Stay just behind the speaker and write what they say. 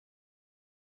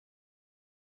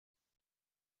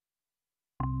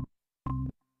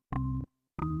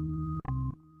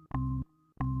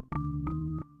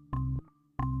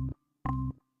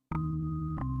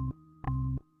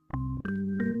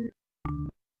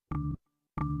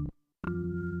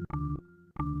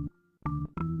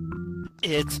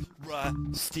It's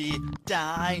Rusty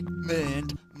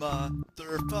Diamond,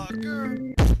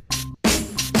 motherfucker.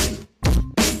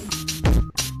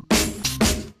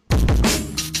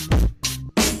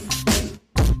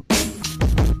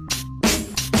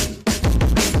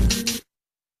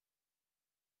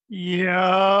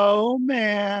 Yo,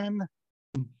 man.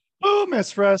 Oh,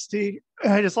 Miss Rusty.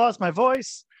 I just lost my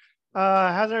voice.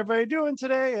 How's everybody doing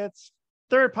today? It's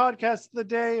third podcast of the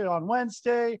day on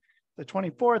Wednesday, the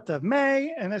 24th of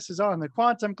May, and this is on the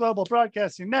Quantum Global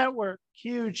Broadcasting Network,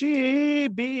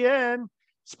 QGBN,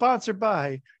 sponsored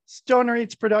by Stoner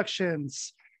Eats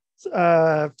Productions,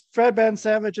 Fred Ben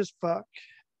Savage as fuck,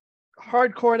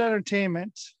 Hardcore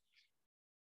Entertainment,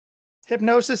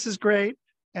 Hypnosis is great,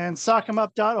 and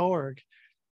Sock'emUp.org.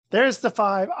 There's the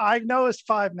five. I know it's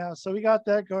five now, so we got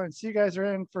that going. So you guys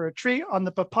are in for a treat on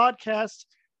the podcast.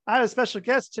 I have a special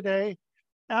guest today.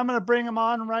 I'm going to bring him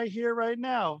on right here, right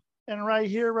now. And right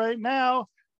here, right now,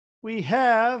 we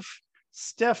have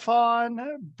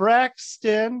Stefon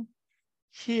Braxton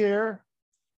here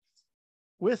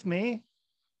with me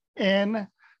in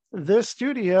the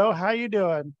studio. How you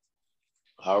doing?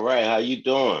 All right, how you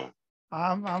doing?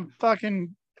 I'm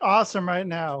fucking awesome right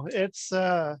now. It's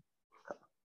a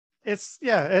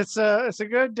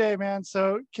good day, man.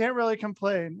 So can't really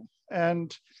complain.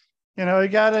 And you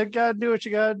gotta do what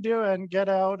you gotta do and get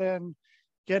out and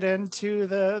get into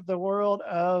the world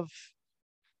of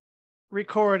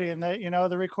recording. That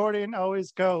the recording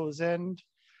always goes. And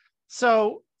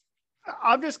so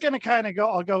I'm just gonna kind of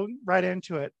I'll go right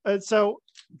into it. So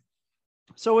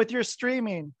with your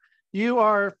streaming, you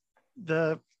are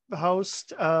the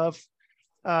host of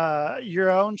your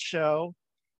own show.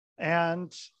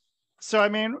 And so, I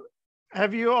mean,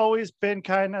 have you always been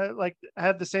kind of like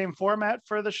had the same format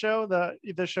for the show?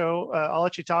 The show, I'll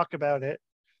let you talk about it,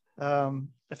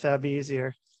 if that'd be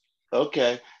easier.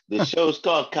 Okay, the show's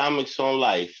called Comics on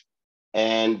Life,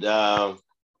 and I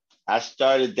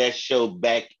started that show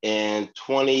back in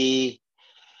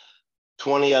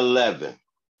 2011,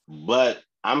 but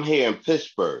I'm here in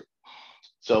Pittsburgh.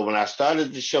 So when I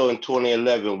started the show in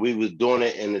 2011, we was doing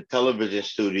it in the television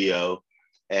studio,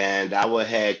 and I would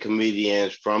have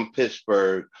comedians from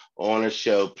Pittsburgh on the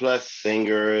show, plus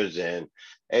singers and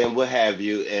what have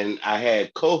you. And I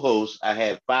had co-hosts. I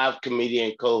had 5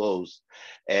 comedian co-hosts,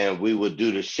 and we would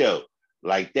do the show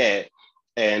like that.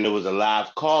 And it was a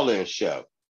live call-in show.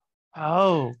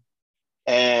 Oh.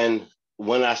 And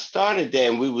when I started that,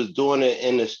 and we was doing it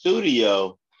in the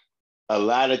studio, a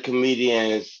lot of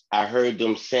comedians, I heard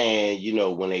them saying,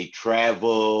 when they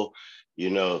travel,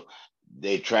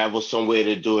 they travel somewhere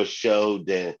to do a show,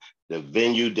 then the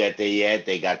venue that they at,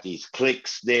 they got these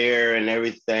cliques there and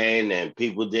everything, and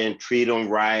people didn't treat them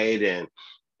right,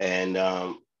 and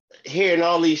hearing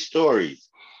all these stories.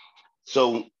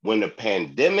 So when the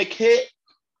pandemic hit,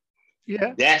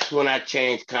 that's when I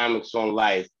changed Comics on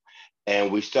Life,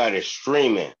 and we started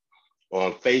streaming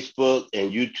on Facebook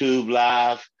and YouTube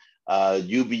Live,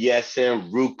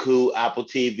 UBSM, Roku, Apple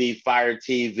TV, Fire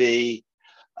TV.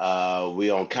 We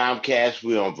on Comcast,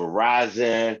 we on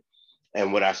Verizon,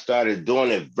 and when I started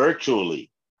doing it virtually.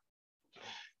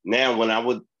 Now,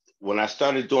 when I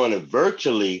started doing it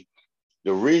virtually,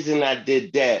 the reason I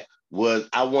did that was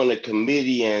I wanted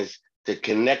comedians to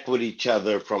connect with each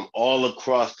other from all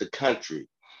across the country.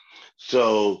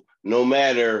 So no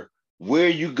matter where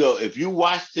you go, if you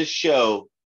watch the show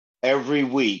every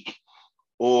week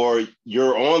or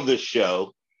you're on the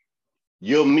show,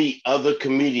 you'll meet other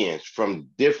comedians from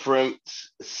different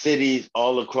cities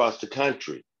all across the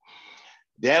country.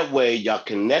 That way, y'all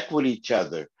connect with each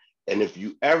other. And if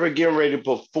you ever get ready to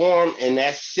perform in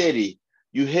that city,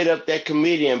 you hit up that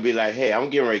comedian and be like, hey,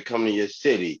 I'm getting ready to come to your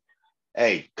city.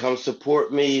 Hey, come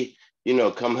support me,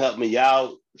 come help me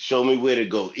out, show me where to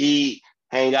go eat,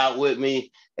 hang out with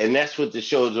me. And that's what the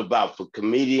show is about, for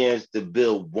comedians to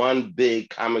build one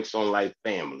big Comics on Life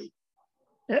family.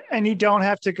 And you don't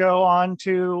have to go on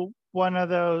to one of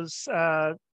those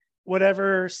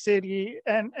whatever city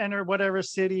enter whatever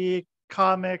city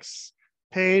comics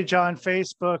page on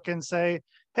Facebook and say,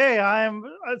 hey, I'm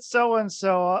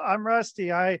so-and-so, I'm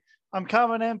Rusty, I'm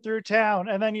coming in through town.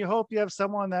 And then you hope you have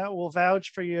someone that will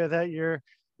vouch for you that you're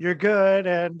good.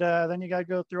 And then you got to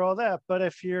go through all that. But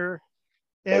if you're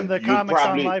in the Comics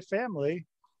on Life family.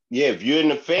 Yeah, if you're in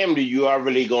the family, you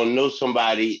already going to know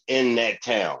somebody in that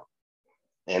town.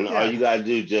 And all you got to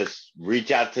do is just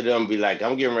reach out to them, be like,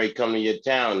 I'm getting ready to come to your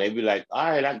town. They be like, all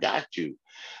right, I got you.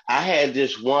 I had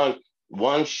this one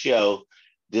show,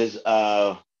 this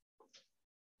girl,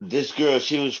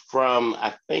 she was from,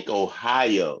 I think,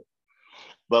 Ohio.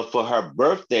 But for her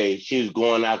birthday, she was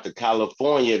going out to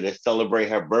California to celebrate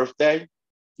her birthday.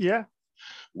 Yeah.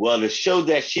 Well, the show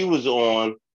that she was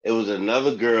on, it was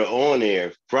another girl on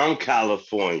there from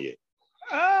California.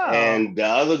 Oh. And the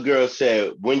other girl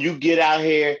said, when you get out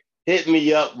here, hit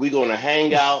me up. We're going to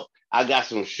hang out. I got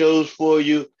some shows for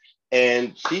you.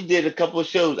 And she did a couple of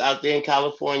shows out there in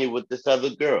California with this other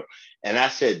girl. And I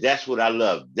said, that's what I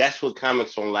love. That's what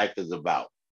Comics on Life is about.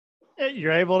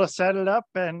 You're able to set it up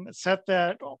and set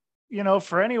that,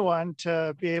 for anyone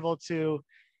to be able to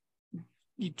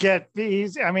get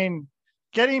these. I mean,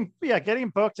 getting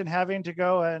booked and having to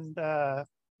go and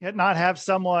not have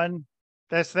someone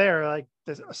that's there like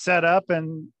set up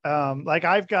and like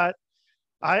I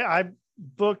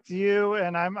booked you,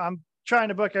 and I'm trying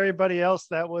to book everybody else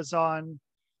that was on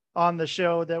the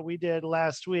show that we did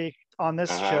last week on this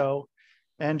show,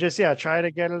 and just try to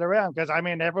get it around, because I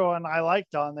mean everyone I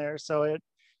liked on there, so it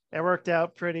worked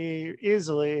out pretty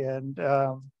easily, and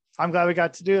I'm glad we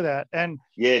got to do that. And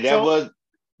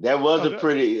that was a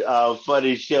pretty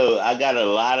funny show. I got a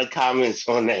lot of comments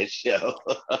on that show.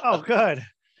 Oh, good.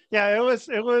 Yeah, it was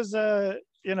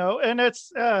and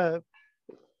it's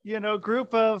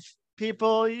group of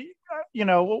people,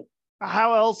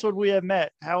 how else would we have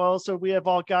met? How else would we have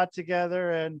all got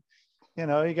together? And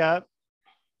you got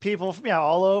people from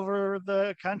all over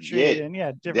the country, and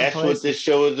different that's places. what this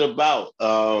show is about.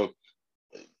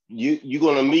 You're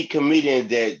gonna meet comedians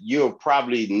that you'll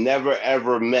probably never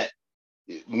ever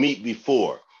meet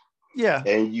before. Yeah.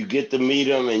 And you get to meet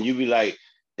them and you be like,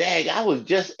 dang, I was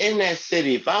just in that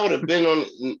city. If I would have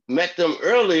met them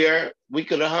earlier, we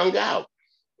could have hung out.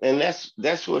 And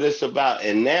that's what it's about.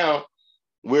 And now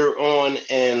we're on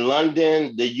in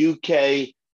London, the UK,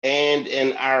 and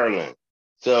in Ireland.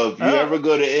 So if you ever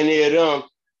go to any of them,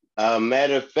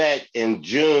 matter of fact, in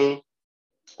June,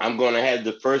 I'm going to have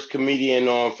the first comedian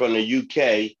on from the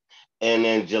UK. And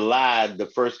in July, the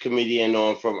first comedian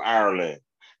on from Ireland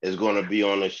is going to be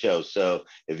on the show. So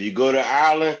if you go to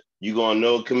Ireland, you're going to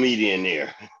know a comedian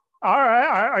there. All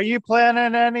right. Are you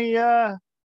planning any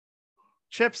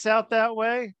trips out that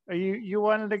way? Are you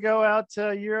wanted to go out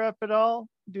to Europe at all?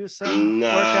 Do some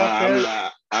work out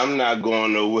there? I'm not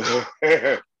going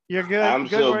nowhere. You're good. I'm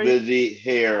good so busy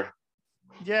here.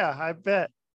 Yeah, I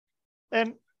bet.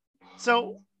 And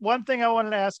so one thing I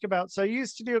wanted to ask about, so you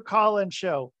used to do a call-in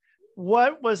show.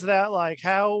 What was that like?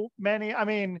 How many? I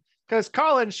mean, because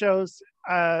call-in shows,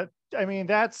 I mean,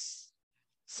 that's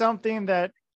something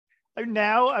that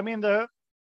now, I mean, the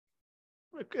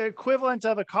equivalent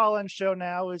of a call-in show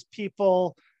now is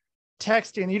people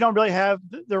texting. You don't really have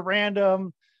the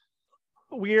random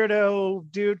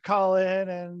weirdo dude call in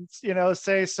and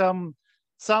say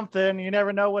something. You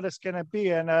never know what it's going to be.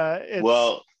 And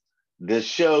the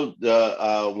show,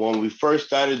 when we first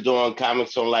started doing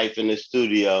Comics on Life in the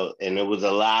studio, and it was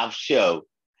a live show,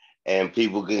 and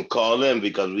people can call in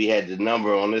because we had the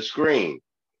number on the screen.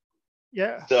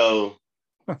 Yeah. So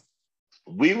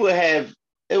we would have,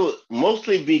 it would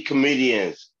mostly be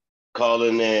comedians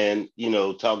calling in,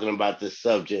 talking about the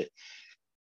subject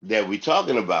that we're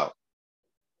talking about.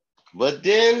 But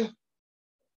then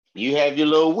you have your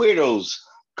little weirdos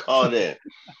called in.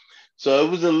 So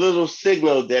it was a little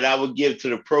signal that I would give to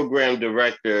the program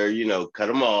director, cut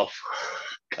them off,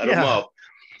 them off,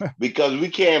 because we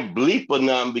can't bleep or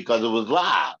nothing because it was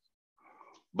live.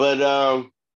 But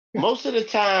most of the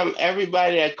time,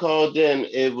 everybody that called in,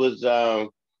 it was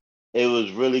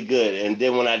really good. And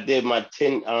then when I did my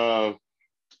 10-year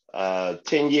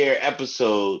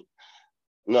episode,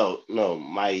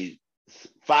 my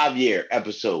 5-year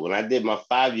episode, when I did my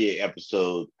 5-year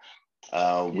episode,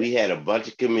 we had a bunch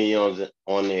of comedians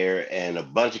on there, and a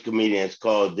bunch of comedians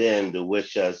called in to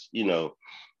wish us,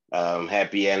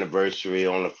 happy anniversary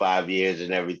on the 5 years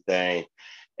and everything.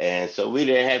 And so we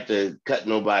didn't have to cut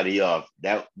nobody off.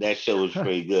 That show was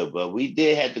pretty good, but we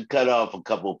did have to cut off a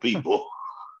couple people.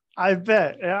 I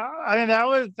bet. Yeah. I mean,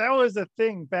 that was the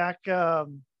thing back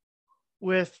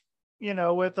with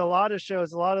a lot of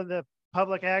shows, a lot of the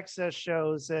public access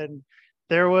shows. And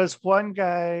there was one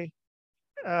guy,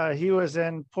 he was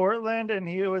in Portland and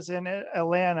he was in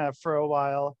Atlanta for a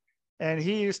while. And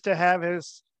he used to have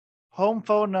his home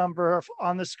phone number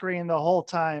on the screen the whole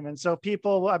time. And so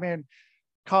people, I mean,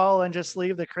 call and just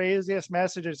leave the craziest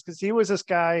messages, because he was this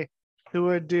guy who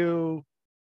would do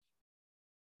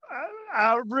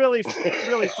really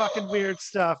fucking weird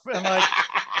stuff. And like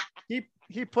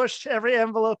he pushed every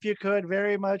envelope you could,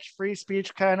 very much free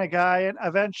speech kind of guy, and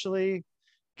eventually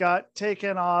got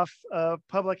taken off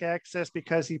public access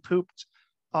because he pooped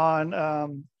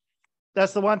on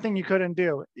that's the one thing you couldn't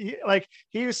do. He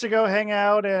used to go hang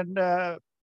out and at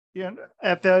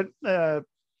the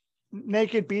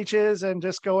naked beaches and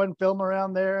just go and film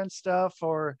around there and stuff,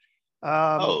 or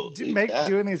Oh,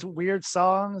 doing these weird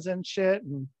songs and shit.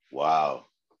 And wow.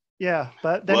 yeah,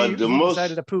 but then Well, he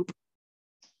decided to poop.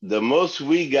 the most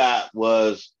we got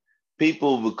was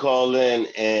people would call in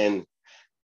and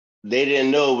they didn't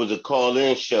know it was a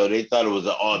call-in show. They thought it was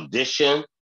an audition.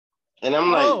 And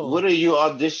I'm like, Oh, what are you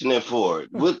auditioning for?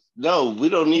 No, we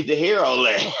don't need to hear all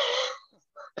that.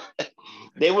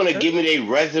 They want to give me their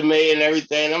resume and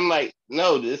everything. I'm like,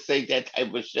 no, this ain't that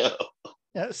type of show.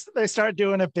 yes, they start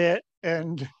doing a bit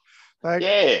and like,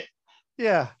 Yeah.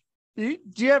 yeah. Did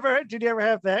you ever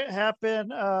have that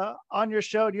happen on your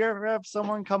show? Do you ever have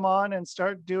someone come on and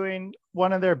start doing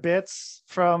one of their bits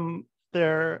from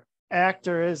their act,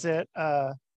 or is it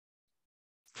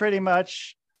pretty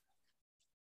much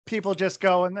people just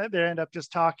go and they end up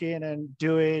just talking and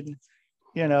doing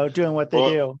what they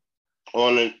do?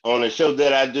 On the show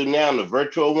that I do now, the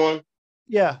virtual one,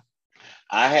 Yeah.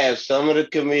 I have some of the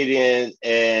comedians,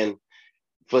 and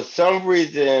for some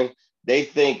reason, they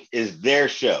think it's their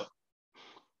show.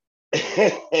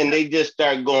 And they just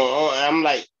start going on. And I'm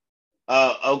like,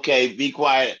 okay, be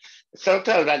quiet.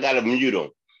 Sometimes I got to mute them.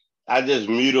 I just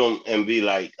mute them and be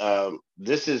like,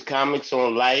 this is Comics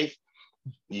on Life.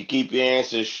 You keep your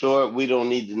answers short. We don't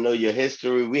need to know your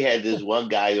history. We had this one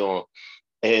guy on,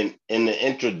 and in the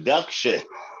introduction,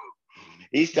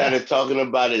 he started talking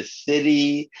about his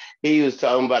city. He was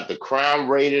talking about the crime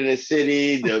rate in the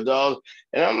city, the dog.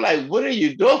 And I'm like, what are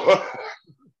you doing?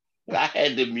 I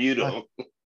had to mute him.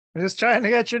 I'm just trying to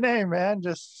get your name, man,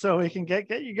 just so we can get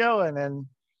you going. And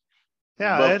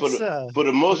yeah, But it's for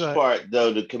the most part,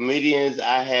 though, the comedians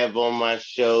I have on my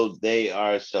show, they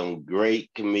are some great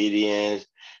comedians.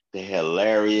 They're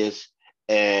hilarious,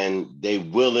 and they're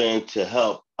willing to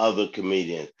help other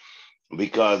comedians.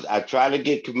 Because I try to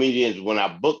get comedians, when I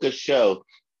book a show,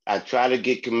 I try to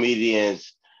get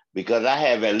comedians because I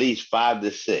have at least 5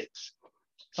 to 6.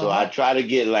 So I try to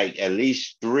get like at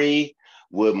least 3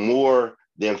 with more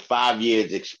than 5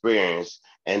 years experience,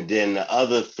 and then the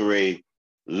other 3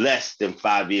 less than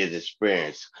 5 years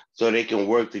experience, so they can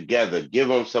work together, give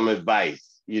them some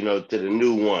advice, to the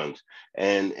new ones,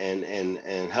 and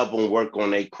help them work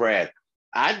on their craft.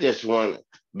 I just want,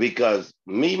 because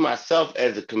me, myself,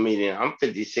 as a comedian, I'm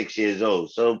 56 years old.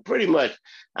 So pretty much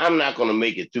I'm not going to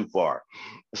make it too far.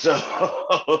 So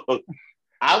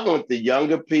I want the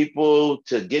younger people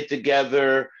to get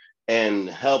together and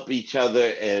help each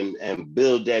other and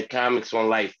build that Comics on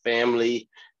Life family,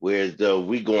 whereas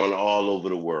we going all over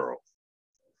the world.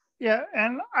 Yeah,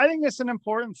 and I think it's an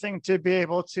important thing to be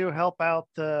able to help out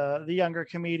the younger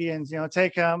comedians.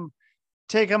 Take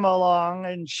them along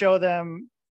and show them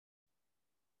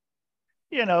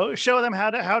how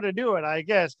to do it, I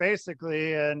guess,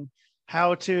 basically, and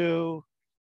how to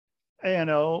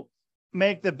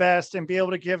make the best and be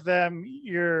able to give them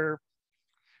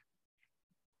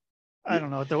I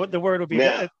don't know the word would be.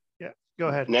 Now, yeah, go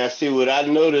ahead. Now, see what I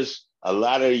noticed, a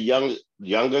lot of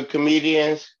younger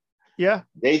comedians, yeah,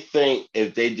 they think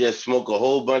if they just smoke a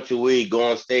whole bunch of weed,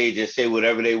 go on stage and say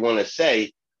whatever they want to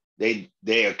say, they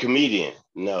are a comedian.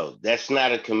 No, that's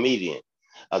not a comedian.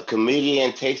 A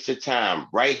comedian takes the time,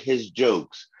 write his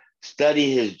jokes,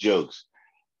 study his jokes,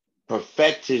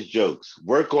 perfect his jokes,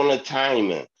 work on the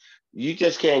timing. You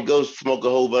just can't go smoke a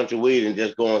whole bunch of weed and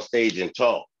just go on stage and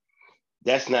talk.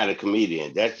 That's not a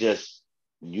comedian. That's just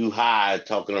you high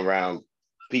talking around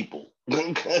people.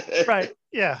 right.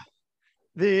 Yeah.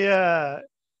 The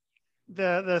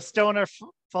stoner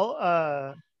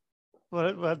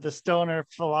what the stoner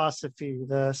philosophy.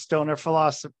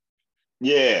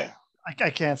 Yeah.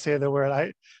 I can't say the word.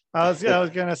 I was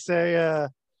gonna say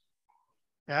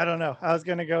I don't know. I was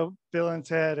gonna go Bill and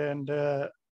Ted, and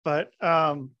but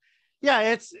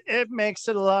yeah, it makes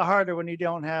it a lot harder when you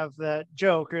don't have that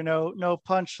joke or no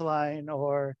punchline,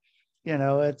 or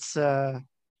it's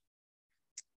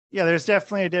yeah, there's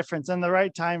definitely a difference and the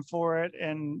right time for it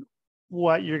and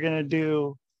what you're gonna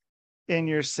do in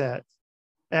your set.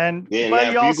 And Yeah. but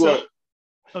Now, you also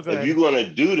if you're gonna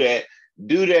do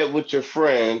that with your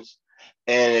friends,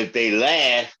 and if they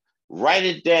laugh, write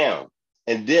it down,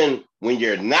 and then when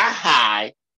you're not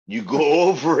high, you go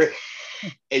over it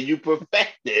and you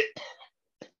perfect it.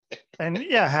 And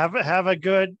yeah, have a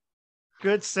good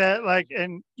set, like,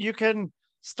 and you can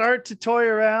start to toy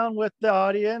around with the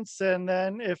audience, and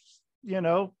then if you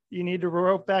need to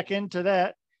rope back into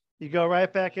that, you go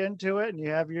right back into it, and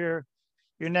you have your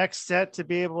next set to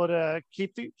be able to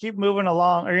keep moving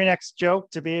along, or your next joke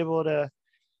to be able to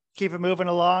keep it moving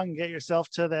along and get yourself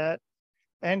to that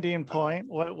ending point,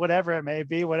 whatever it may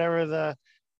be, whatever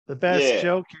the best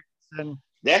joke is. And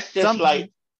that's just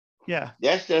like Yeah.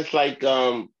 That's just like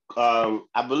I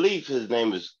believe his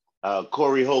name is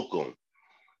Corey Holcomb,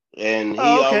 and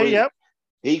Oh, okay. Yep.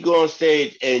 he go on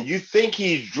stage and you think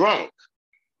he's drunk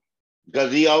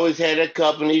because he always had a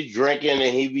cup and he's drinking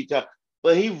and he be talking,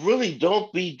 but he really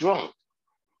don't be drunk.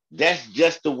 That's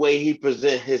just the way he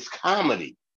present his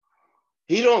comedy.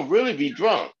 He don't really be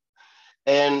drunk,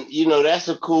 and that's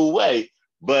a cool way.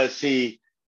 But see,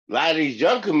 a lot of these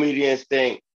young comedians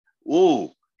think,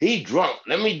 "Ooh, he drunk.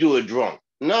 Let me do it drunk."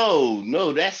 No,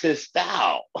 no, that's his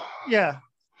style. Yeah.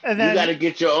 And You got then to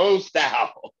get your own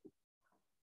style.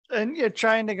 and you're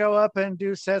trying to go up and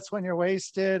do sets when you're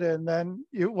wasted, and then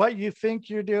what you think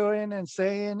you're doing and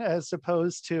saying as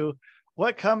opposed to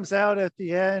what comes out at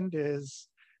the end is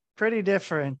pretty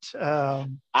different.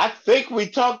 I think we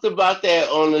talked about that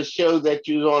on the show that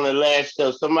you was on the last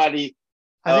show. Somebody,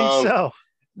 I think so.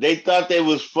 they thought they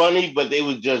was funny, but they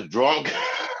was just drunk.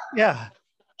 Yeah,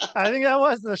 I think that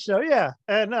was the show. Yeah.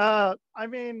 And I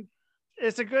mean,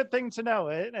 it's a good thing to know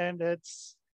it, and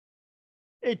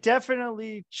it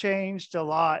definitely changed a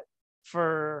lot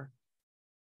for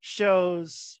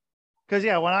shows. Because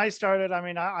yeah, when I started, I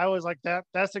mean, I was like,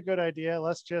 that's a good idea.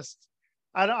 Let's just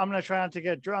I'm gonna try not to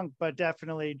get drunk, but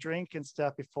definitely drink and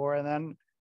stuff before. And then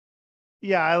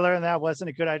yeah, I learned that wasn't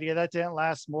a good idea. That didn't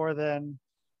last more than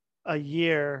a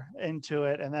year into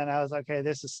it. And then I was like, okay,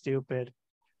 this is stupid.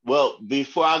 Well,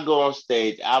 before I go on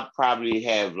stage, I'll probably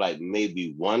have like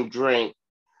maybe one drink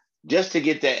just to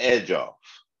get that edge off.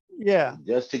 Yeah.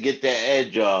 Just to get that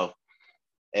edge off.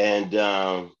 And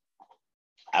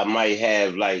I might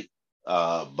have like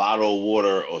a bottle of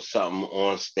water or something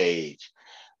on stage.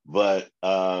 But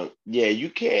yeah, you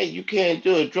can't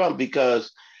do it drunk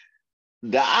because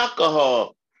the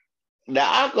alcohol the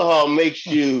alcohol makes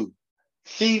you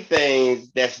see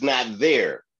things that's not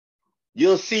there.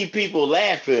 You'll see people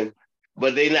laughing,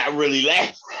 but they're not really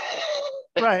laughing.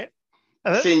 Right.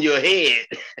 It's in your head.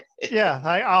 Yeah,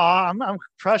 like, oh, I'm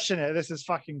crushing it. This is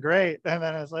fucking great. And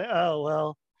then it's like, oh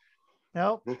well,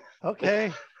 nope.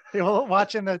 Okay. People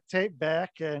watching the tape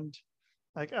back and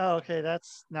like, oh, okay,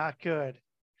 that's not good.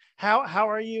 How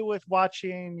are you with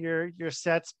watching your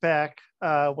sets back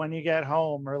when you get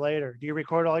home or later? Do you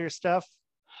record all your stuff?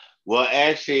 Well,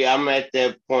 actually, I'm at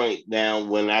that point now.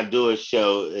 When I do a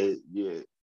show,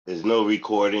 there's no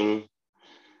recording.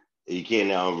 You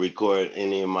can't record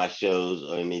any of my shows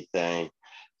or anything.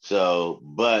 So,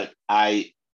 but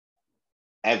after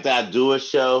I do a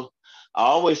show, I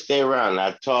always stay around.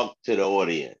 I talk to the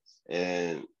audience,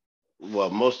 and well,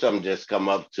 most of them just come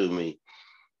up to me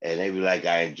and they be like,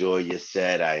 "I enjoy your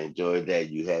set. I enjoyed that.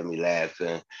 You had me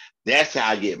laughing." That's how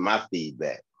I get my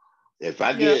feedback. Yeah.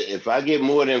 If I get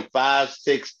more than 5,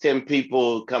 6, 10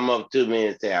 people come up to me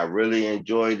and say, "I really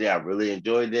enjoyed it. I really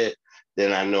enjoyed it,"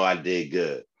 then I know I did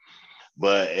good.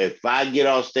 But if I get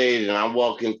on stage and I'm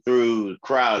walking through the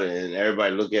crowd and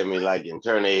everybody look at me like and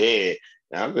turn their head,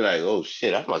 and I'll be like, "Oh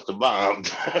shit, I must have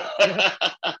bombed." Yeah.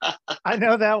 I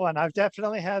know that one. I've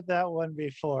definitely had that one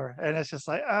before. And it's just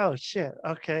like, oh shit.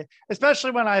 Okay.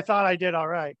 Especially when I thought I did all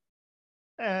right.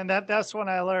 And that's when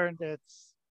I learned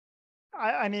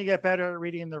I need to get better at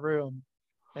reading the room.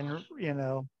 And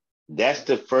That's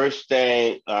the first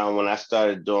thing when I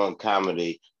started doing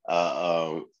comedy.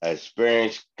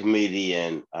 Experienced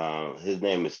comedian, his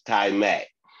name is Ty Mack.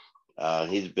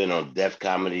 He's been on Def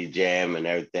Comedy Jam and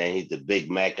everything. He's the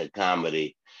Big Mac of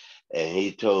comedy. And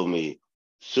he told me,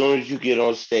 as soon as you get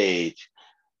on stage,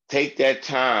 take that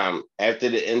time after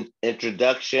the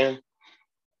introduction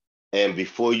and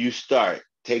before you start,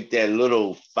 take that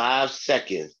little 5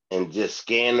 seconds and just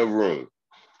scan the room.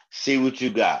 See what you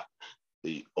got.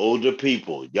 The older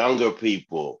people, younger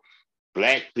people,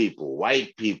 black people,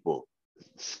 white people.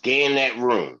 Scan that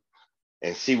room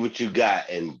and see what you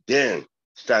got, and then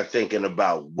start thinking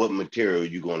about what material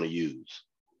you're going to use.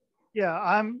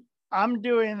 yeah, I'm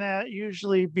doing that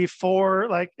usually before,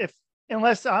 like, if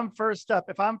unless I'm first up.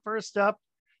 If I'm first up,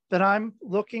 then I'm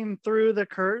looking through the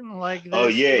curtain like Oh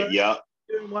this, yeah, yeah.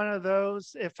 doing one of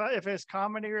those. If it's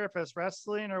comedy or if it's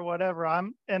wrestling or whatever,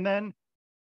 and then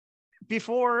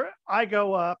before I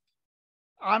go up,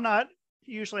 I'm not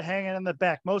usually hanging in the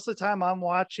back. Most of the time I'm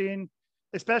watching,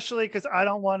 especially because I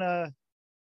don't want to,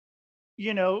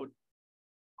 you know,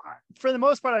 for the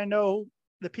most part, I know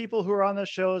the people who are on the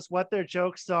shows, what their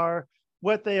jokes are,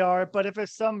 what they are. But if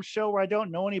it's some show where I don't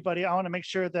know anybody, I want to make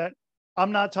sure that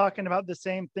I'm not talking about the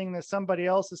same thing that somebody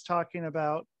else is talking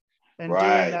about and doing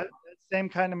Right. that same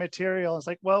kind of material. It's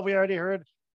like, well, we already heard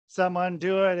someone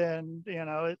do it, and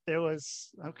it was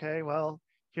okay. Well,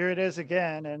 here it is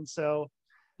again, and so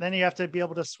then you have to be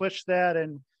able to switch that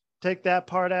and take that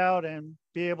part out and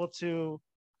be able to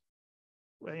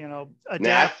Now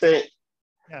adapt.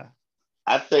 Yeah.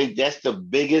 I think that's the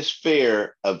biggest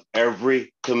fear of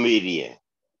every comedian,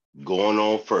 going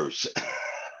on first.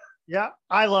 Yeah.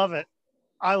 I love it.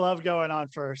 I love going on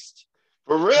first.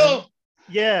 For And real?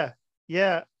 yeah.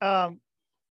 Yeah.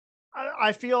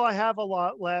 I feel I have a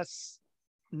lot less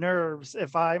nerves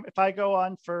if I go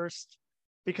on first,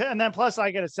 because and then plus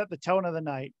I get to set the tone of the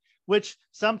night, which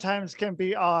sometimes can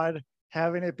be odd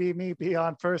having it be me be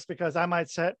on first, because I might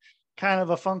set kind of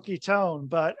a funky tone,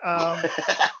 but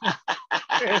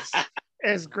it's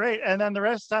it's great. And then the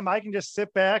rest of the time I can just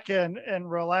sit back and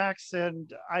relax,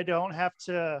 and I don't have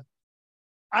to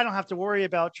worry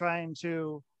about trying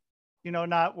to,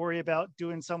 not worry about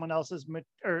doing someone else's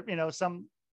or some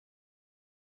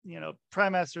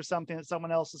premise or something that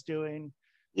someone else is doing,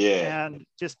 Yeah. and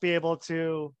just be able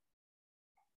to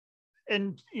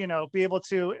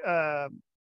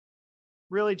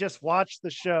really just watch the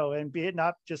show and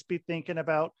not just be thinking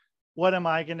about what am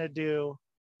I going to do.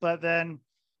 But then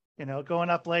going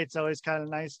up late is always kind of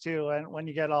nice too, and when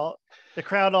you get all the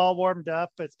crowd all warmed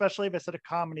up, especially if it's at a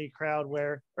comedy crowd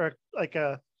or like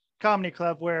a comedy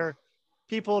club where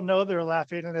people know they're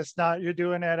laughing, and it's not you're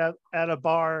doing it at a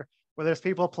bar where there's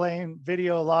people playing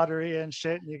video lottery and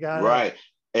shit, and you gotta Right.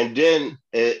 And then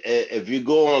if you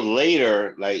go on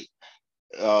later, like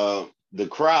the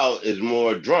crowd is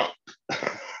more drunk.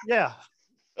 yeah,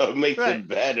 So it makes right, it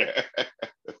better.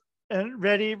 and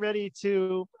ready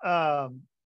to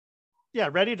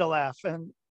ready to laugh.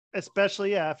 And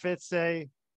especially if it's a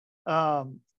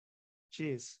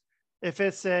geez, if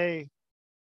it's a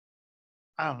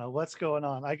I don't know what's going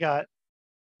on. I got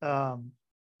I'm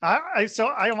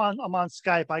on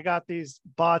Skype. I got these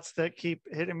bots that keep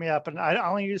hitting me up, and I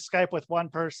only use Skype with one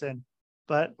person,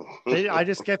 but I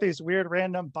just get these weird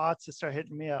random bots that start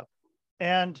hitting me up.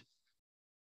 And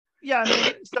yeah, I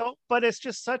mean, but it's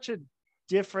just such a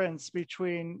difference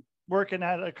between working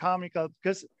at a comedy club,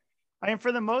 because I mean,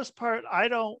 for the most part, I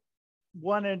don't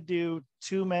want to do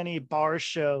too many bar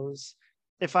shows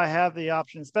if I have the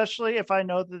option, especially if I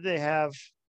know that they have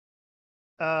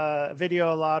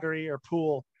video lottery or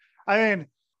pool. I mean,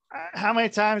 how many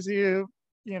times have you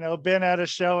been at a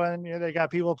show and they got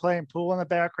people playing pool in the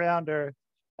background, or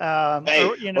Hey,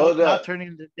 hold not up.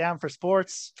 turning it down for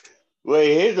sports?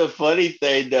 Wait, here's a funny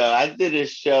thing though. I did a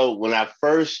show when I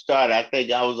first started. I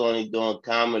think I was only doing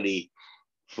comedy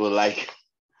for like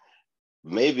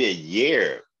maybe a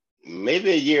year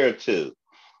or two.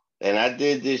 And I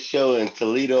did this show in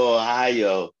Toledo,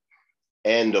 Ohio,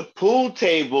 and the pool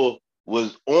table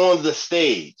was on the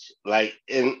stage, like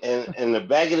in the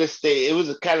back of the stage. It was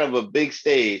a kind of a big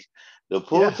stage. The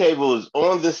pool Yeah. table was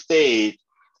on the stage,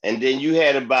 and then you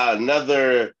had about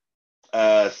another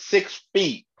 6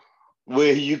 feet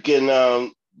where you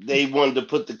can. They wanted to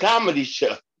put the comedy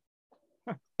show.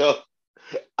 So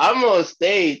I'm on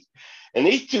stage, and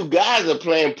these two guys are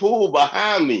playing pool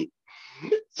behind me.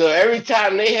 So every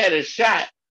time they had a shot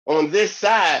on this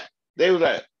side, they were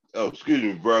like, "Oh, excuse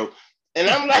me, bro." And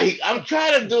I'm like, I'm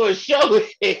trying to do a show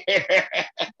here.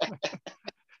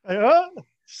 Oh,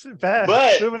 bad.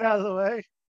 But Moving out of the way.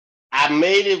 I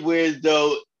made it where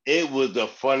though it was the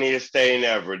funniest thing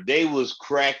ever. They was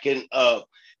cracking up,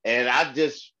 and I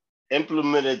just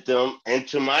implemented them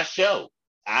into my show.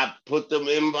 I put them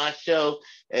in my show,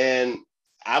 and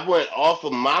I went off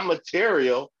of my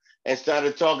material and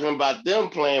started talking about them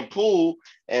playing pool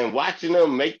and watching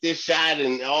them make this shot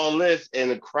and all this,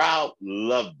 and the crowd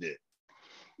loved it.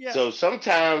 Yeah, So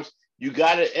sometimes you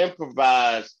got to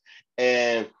improvise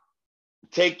and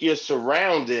take your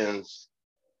surroundings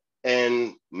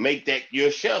and make that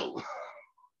your show.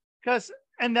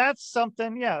 and that's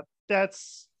something. Yeah,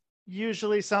 that's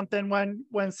usually something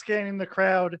when scanning the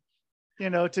crowd,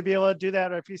 to be able to do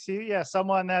that. Or if you see,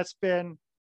 someone that's been,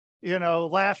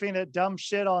 laughing at dumb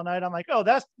shit all night, I'm like, oh,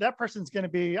 that person's going to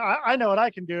be, I know what I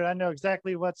can do. I know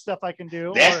exactly what stuff I can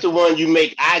do. That's Or, the one you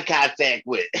make eye contact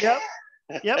with. yep.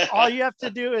 Yep. All you have to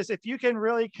do is, if you can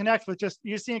really connect with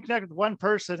connect with one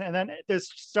person, and then this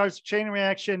starts chain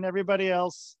reaction, everybody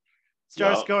else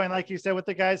starts Yup. going, like you said, with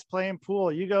the guys playing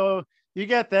pool, you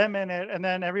get them in it, and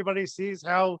then everybody sees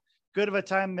how good of a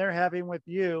time they're having with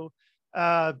you.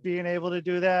 Being able to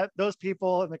do that, those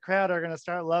people in the crowd are going to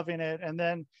start loving it. And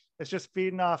then it's just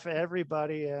feeding off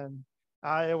everybody, and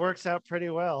it works out pretty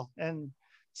well. And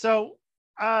so,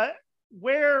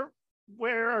 where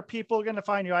are people going to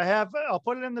find you? I'll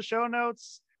put it in the show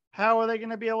notes. How are they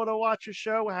going to be able to watch your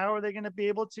show? How are they going to be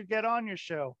able to get on your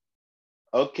show?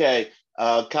 Okay.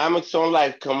 Comics on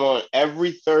Life come on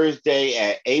every Thursday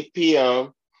at 8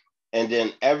 p.m. And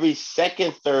then every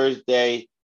second Thursday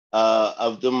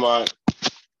of the month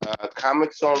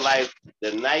Comics on Life,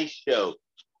 the night show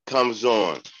comes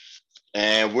on,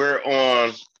 and we're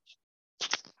on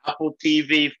Apple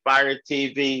TV, Fire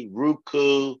TV,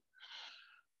 Roku,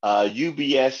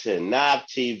 UBS and Knob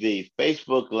TV,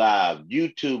 Facebook Live,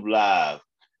 YouTube Live,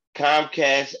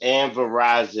 Comcast, and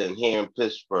Verizon here in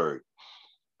Pittsburgh.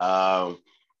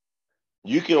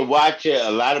 You can watch it.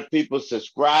 A lot of people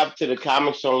subscribe to the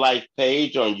Comics on Life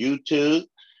page on YouTube.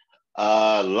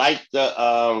 Like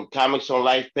the Comics on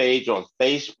Life page on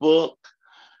Facebook.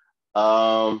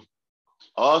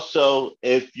 Also,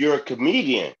 if you're a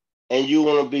comedian and you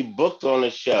want to be booked on the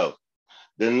show,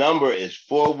 the number is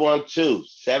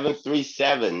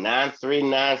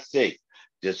 412-737-9396.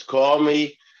 Just call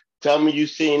me, tell me you've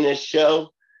seen this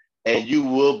show, and you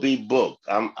will be booked.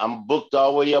 I'm booked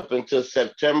all the way up until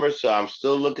September, so I'm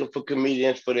still looking for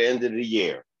comedians for the end of the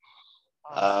year.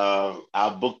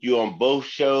 I'll book you on both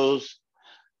shows.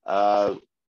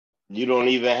 You don't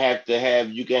even have to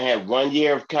have, you can have 1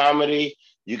 year of comedy.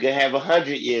 You can have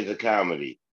 100 years of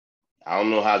comedy. I don't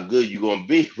know how good you're going to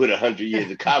be with 100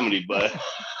 years of comedy, but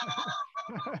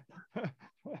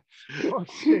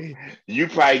you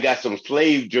probably got some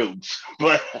slave jokes.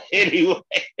 But anyway.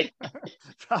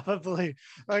 Probably.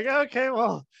 Like, okay,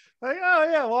 well, like, oh,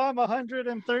 yeah, well, I'm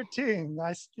 113.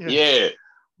 Yeah,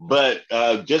 but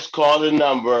just call the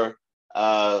number.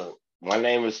 My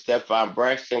name is Stefon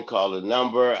Braxton. Call the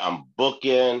number. I'm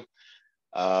booking.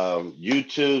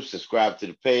 YouTube, subscribe to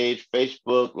the page.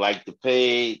 Facebook, like the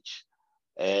page.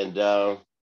 And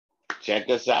check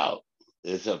us out.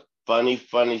 It's a funny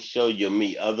show. You'll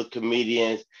meet other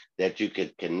comedians that you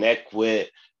could connect with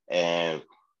and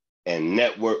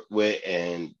network with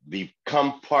and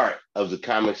become part of the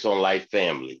Comics on Life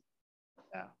family.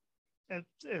 Yeah,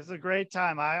 it's a great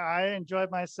time. I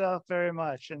enjoyed myself very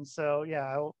much. And so,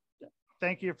 yeah,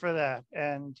 thank you for that.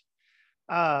 And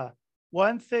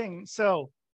one thing, so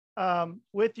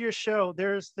with your show,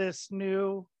 there's this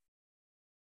new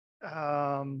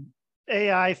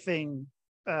AI thing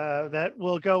that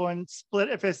will go and split.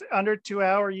 If it's under 2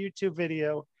 hour YouTube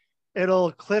video,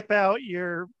 it'll clip out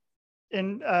your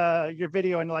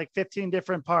video into like 15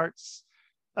 different parts.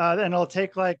 And it'll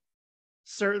take like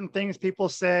certain things people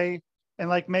say and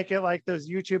like make it like those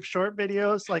YouTube short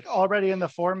videos, like already in the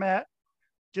format,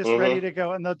 just ready to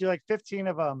go. And they'll do like 15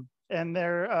 of them, and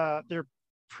they're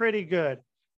pretty good,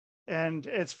 and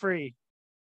it's free.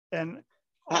 And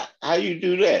how you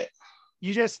do that?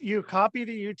 You copy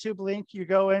the YouTube link, you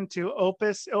go into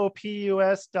opus.pro,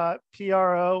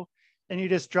 and you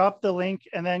just drop the link,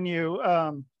 and then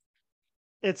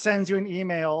it sends you an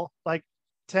email like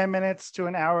 10 minutes to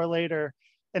an hour later,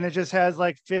 and it just has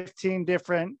like 15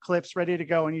 different clips ready to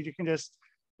go, and you can just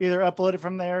either upload it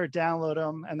from there or download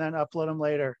them and then upload them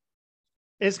later.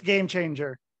 It's a game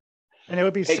changer, and it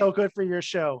would be so good for your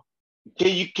show.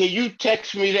 Can you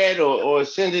text me that or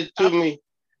send it to me?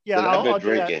 Yeah, I'll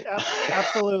do that.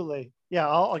 Absolutely. Yeah,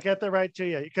 I'll get that right to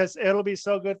you, because it'll be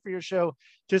so good for your show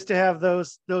just to have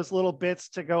those little bits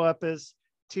to go up as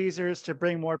teasers to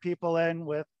bring more people in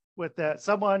with that.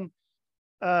 Someone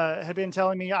had been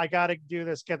telling me I got to do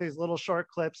this, get these little short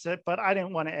clips, but I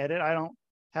didn't want to edit. I don't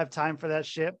have time for that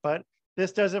shit, but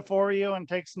this does it for you and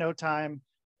takes no time.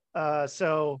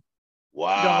 So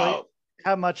wow, you don't really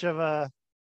have much of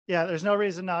there's no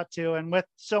reason not to. And with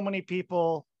so many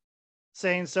people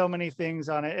saying so many things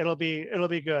on it, it'll be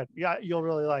good. Yeah, you'll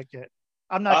really like it.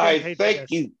 I'm not getting paid for this.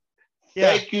 Thank you.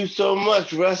 Yeah. Thank you so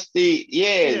much, Rusty.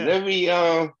 Yeah. Let me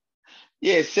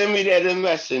send me that in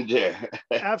Messenger.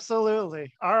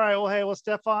 Absolutely. All right. Well, hey,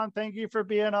 Stefon, thank you for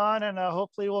being on, and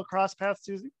hopefully we'll cross paths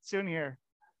soon here.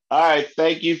 All right.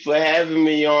 Thank you for having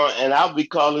me on, and I'll be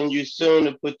calling you soon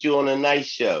to put you on a night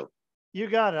show. You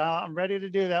got it. I'm ready to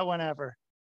do that whenever.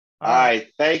 All right.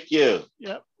 Thank you.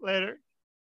 Yep. Later.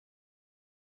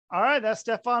 All right, that's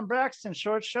Stefon Braxton.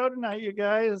 Short show tonight, you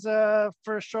guys,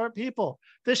 for short people.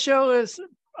 This show is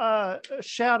a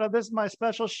shout out. This is my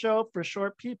special show for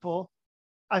short people.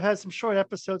 I've had some short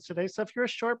episodes today, so if you're a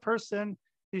short person,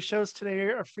 these shows today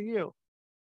are for you.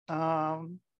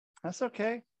 That's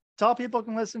okay. Tall people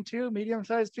can listen to,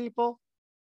 medium-sized people.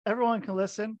 Everyone can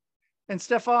listen. And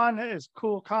Stefon is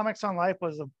cool. Comics on Life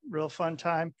was a real fun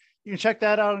time. You can check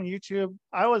that out on YouTube.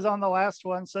 I was on the last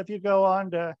one, so if you go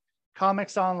on to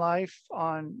Comics on Life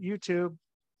on YouTube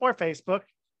or Facebook,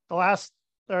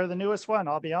 the newest one,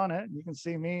 I'll be on it. You can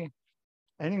see me,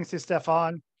 and you can see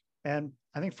Stefon, and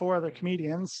I think 4 other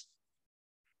comedians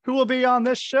who will be on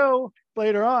this show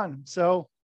later on. So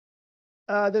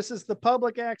this is the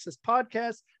public access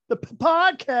podcast, the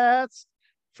podcast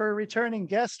for returning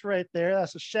guests right there.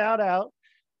 That's a shout out.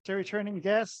 to returning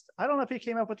guest. I don't know if he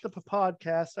came up with the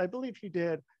podcast. I believe he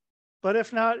did. But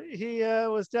if not, he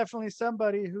was definitely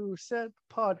somebody who said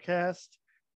podcast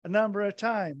a number of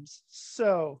times.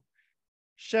 So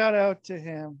shout out to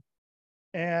him.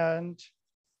 And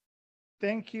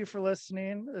thank you for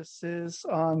listening. This is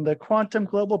on the Quantum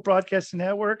Global Broadcasting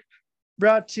Network,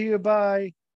 brought to you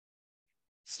by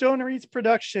Stoner Eats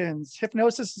Productions,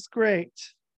 Hypnosis is Great,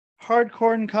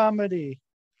 Hardcore and Comedy,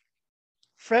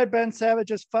 Fred Ben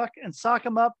Savage as Fuck, and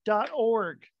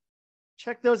SockEmUp.org.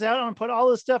 Check those out. I'm going to put all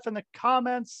this stuff in the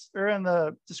comments or in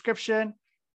the description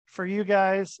for you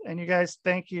guys. And you guys,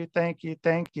 thank you, thank you,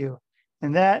 thank you.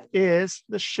 And that is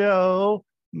the show,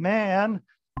 man.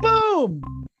 Boom!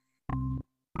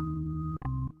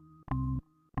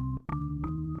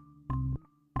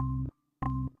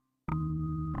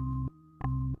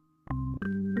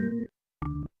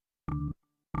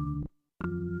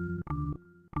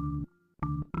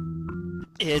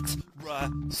 It's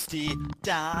Rusty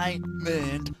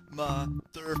Diamond,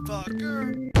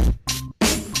 motherfucker.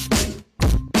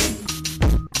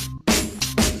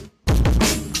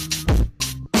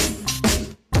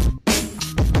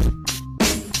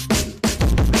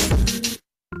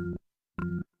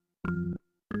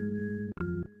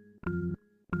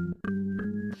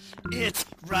 It's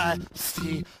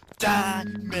Rusty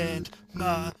Diamond,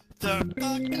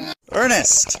 motherfucker.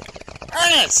 Ernest!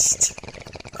 Ernest!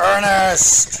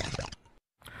 Ernest!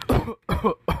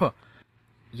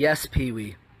 Yes,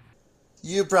 Pee-wee.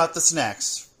 You brought the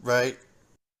snacks, right?